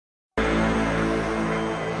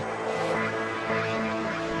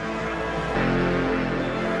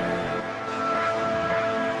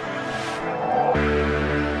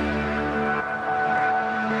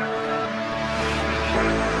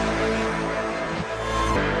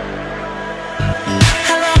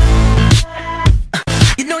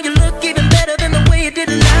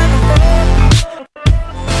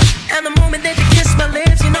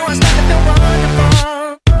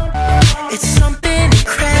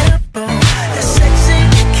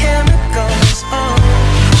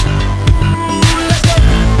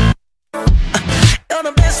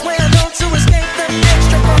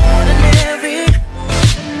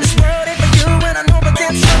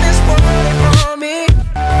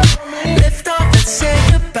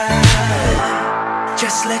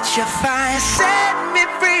your fire, set me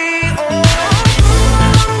free. Oh,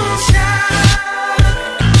 moonshine,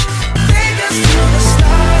 take us to the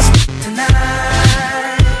stars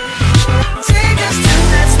tonight. Take us to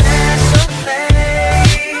that special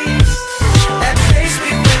place, that place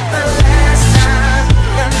we went the last time,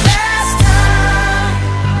 the last time.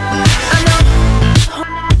 I know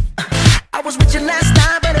I was with you last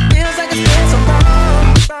night, but it feels like it's been so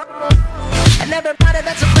long. And everybody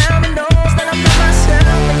that's around me knows that I'm not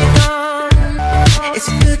myself when you're gone. It's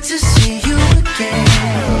good to see you again.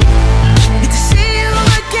 Good to see you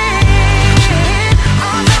again.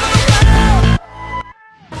 All over the world.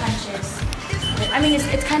 Punches. I mean,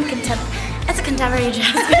 it's kind of it's a contemporary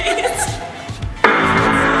jazz piece.